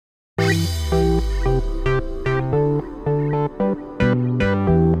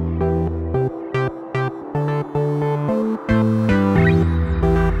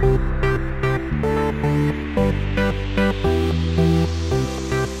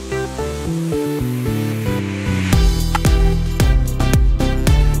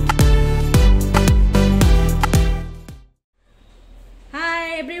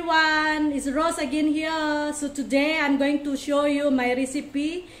It's Rose again here. So today I'm going to show you my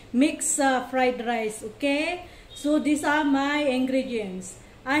recipe mixed fried rice. Okay, so these are my ingredients.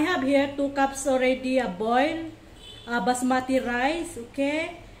 I have here 2 cups already boiled basmati rice.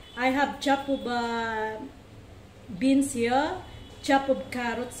 Okay, I have chopped beans here, chopped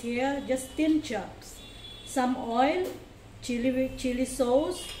carrots here, just thin chops, some oil, chili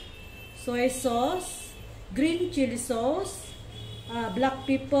sauce, soy sauce, green chili sauce, black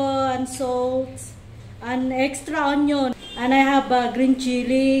pepper and salt, and extra onion, and I have green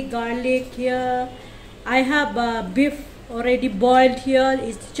chili, garlic here. I have beef already boiled here,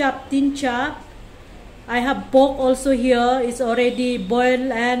 it's chopped, thin chop. I have pork also here, it's already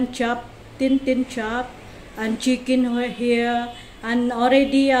boiled and chopped, thin chop, and chicken here, and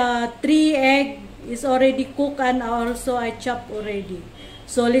already 3 egg is already cooked and also I chopped already.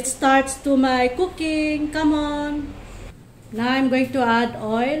 So let's start to my cooking. Come on. Now I'm going to add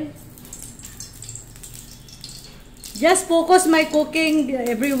oil. Just focus my cooking,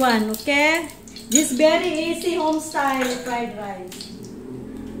 everyone, okay? This very easy home style fried rice.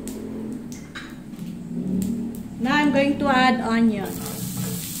 Now I'm going to add onion.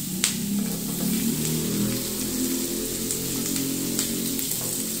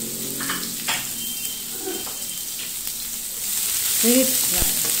 Let it fry.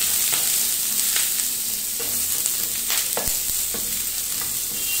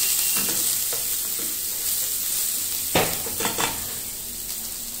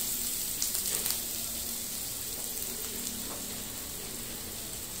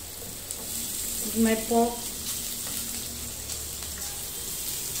 My pork,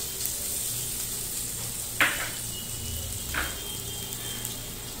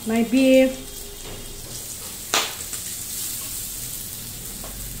 my beef,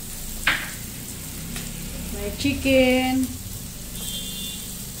 my chicken,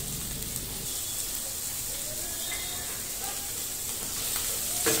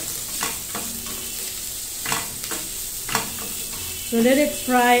 so let it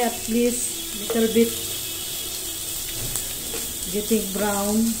fry at least little bit, getting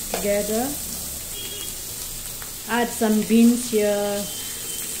brown together. Add some beans here,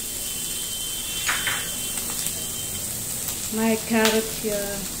 my carrot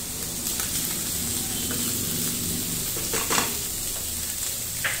here,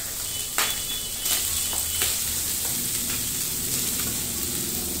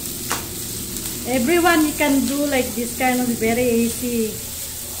 everyone you can do like this kind of very easy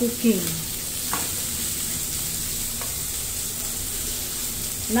cooking.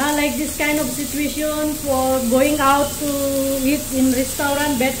 Now like this kind of situation for going out to eat in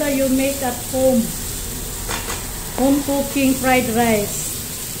restaurant, better you make at home. Home cooking fried rice.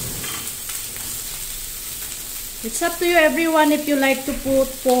 It's up to you everyone if you like to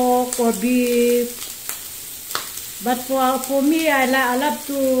put pork or beef. But for me, I love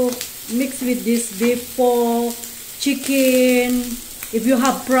to mix with this beef, pork, chicken. If you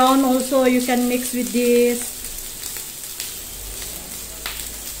have prawn also, you can mix with this.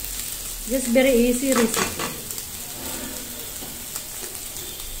 Just very easy recipe.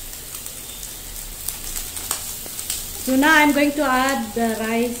 So now I'm going to add the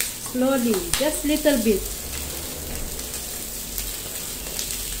rice slowly, just little bit.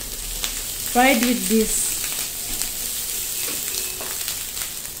 Fried with this.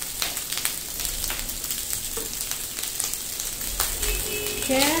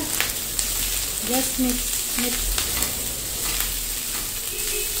 Okay, just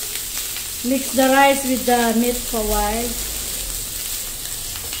mix the rice with the meat for a while.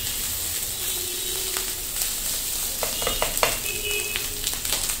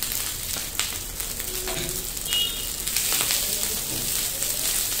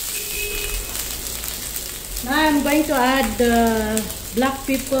 Now I'm going to add the black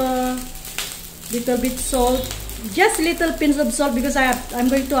pepper, little bit salt, just little pinch of salt because I'm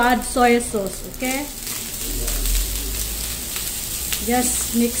going to add soy sauce. Okay,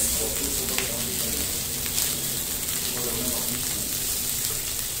 just mix.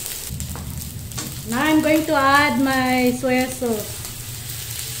 Now I'm going to add my soy sauce.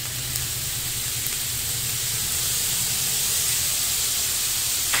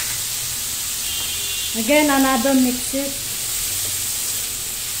 Again, another mix it.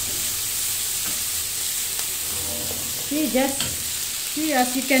 See,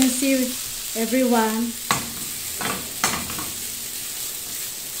 as you can see, everyone.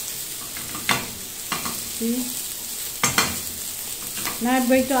 See? Now I'm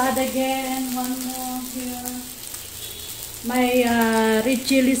going to add again one more here. My red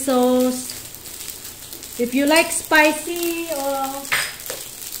chili sauce. If you like spicy or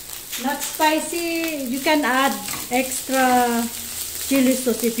not spicy, you can add extra chili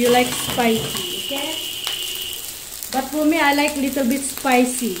sauce if you like spicy, okay? But for me, I like little bit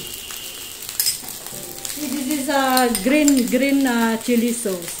spicy. See, this is a green chili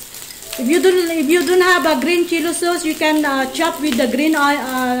sauce. If you don't have a green chili sauce, you can chop with the green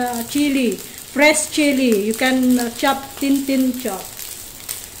chili, fresh chili. You can chop thin chop.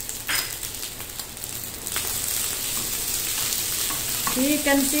 See, you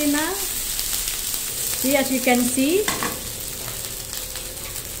can see now. See, as you can see.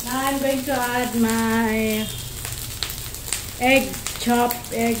 Now I'm going to add my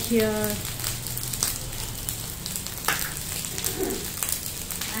chopped egg here.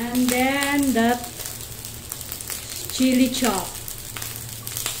 And then that chili chop.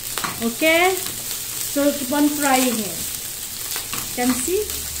 Okay? So keep on frying it. Can see?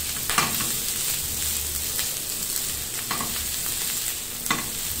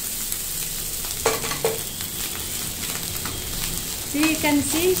 See, you can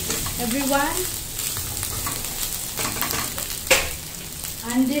see, everyone.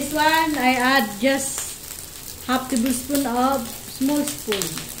 And this one, I add just half tablespoon of small spoon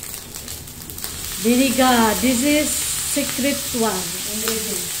vinegar. This is secret one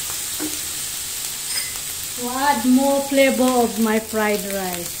ingredient to add more flavor of my fried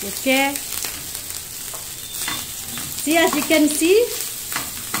rice. Okay. See, as you can see,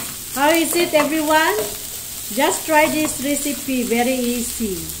 how is it, everyone? Just try this recipe, very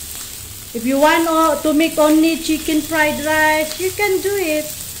easy. If you want to make only chicken fried rice, you can do it.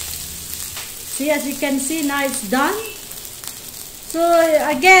 See, as you can see, now it's done. So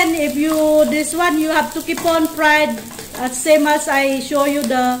again, if this one you have to keep on fried, same as I show you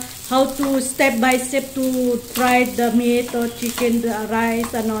how to step by step to fry the meat or chicken, the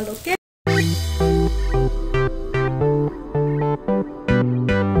rice and all. Okay.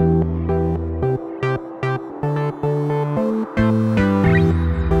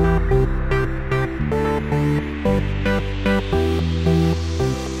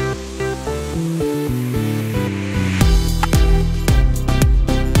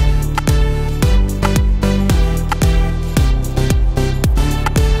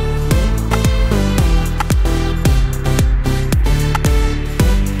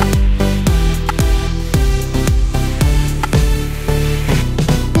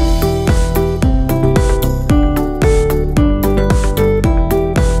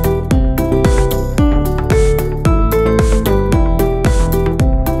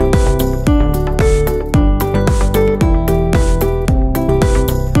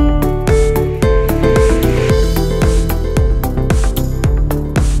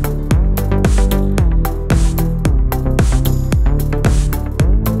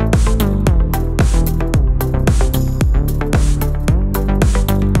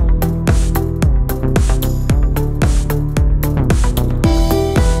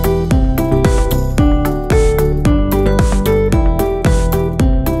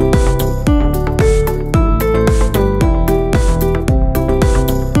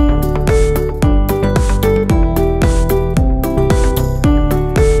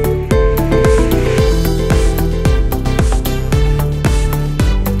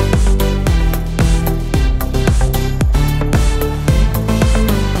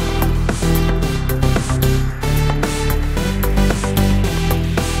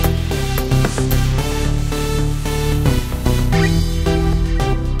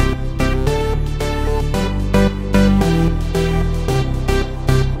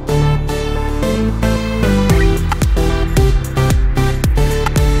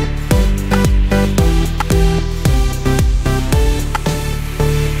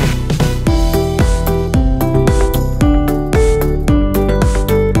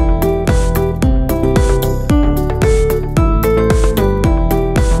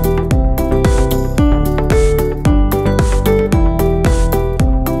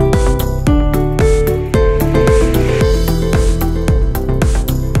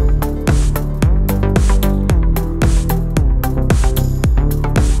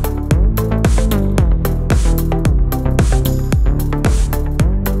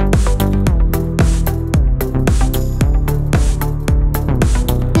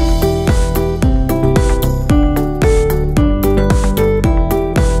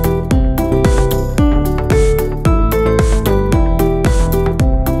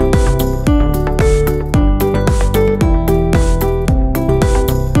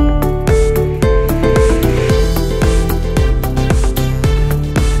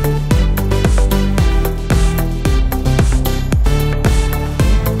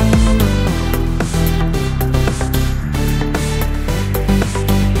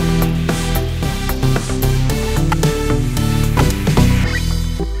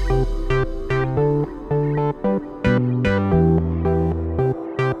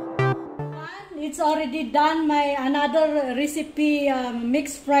 already done my another recipe,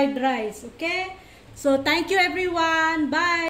 mixed fried rice. Okay, so thank you everyone. Bye.